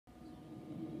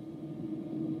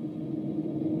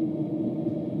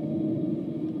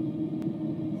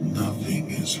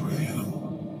is real.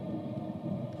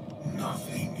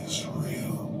 Nothing is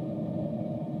real.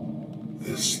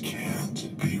 This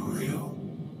can't be real.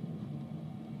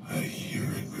 I hear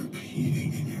it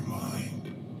repeating in your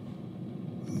mind.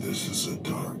 This is a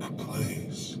dark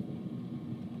place.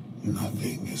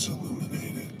 Nothing is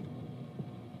illuminated.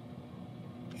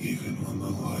 Even when the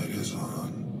light is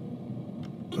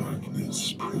on,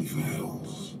 darkness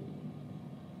prevails.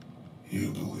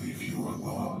 You believe you are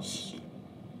lost,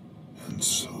 and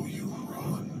so you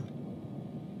run.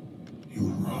 You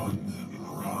run and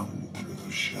run through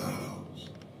the shadows.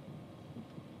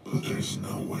 But there's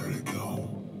nowhere to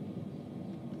go.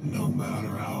 No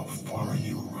matter how far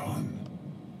you run,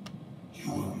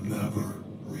 you will never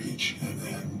reach an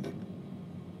end.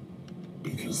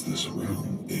 Because this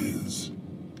realm is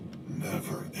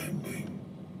never ending.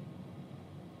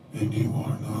 And you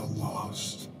are not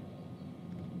lost.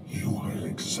 You are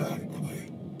exactly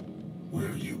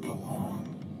where you belong.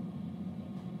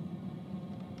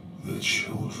 The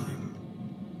children,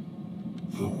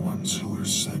 the ones who were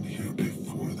sent here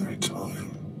before their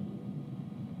time,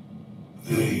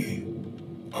 they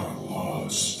are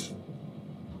lost.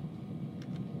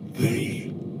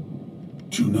 They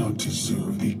do not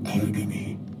deserve the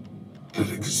agony that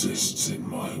exists in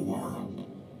my world.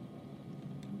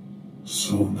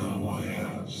 So now I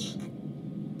ask,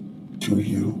 do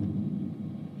you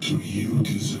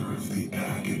deserve the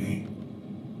agony?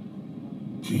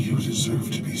 Do you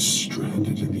deserve to be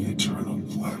stranded in the eternal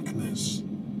blackness,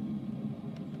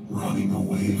 running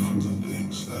away from the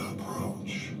things that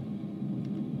approach,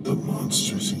 the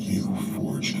monsters you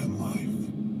forged in life?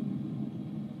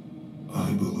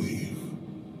 I believe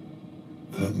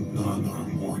that none are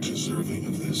more deserving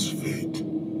of this fate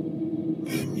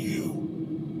than you.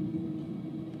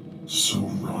 So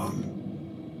run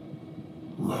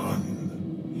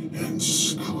and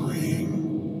scream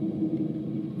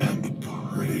and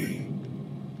pray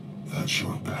that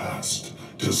your past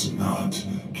does not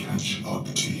catch up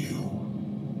to you.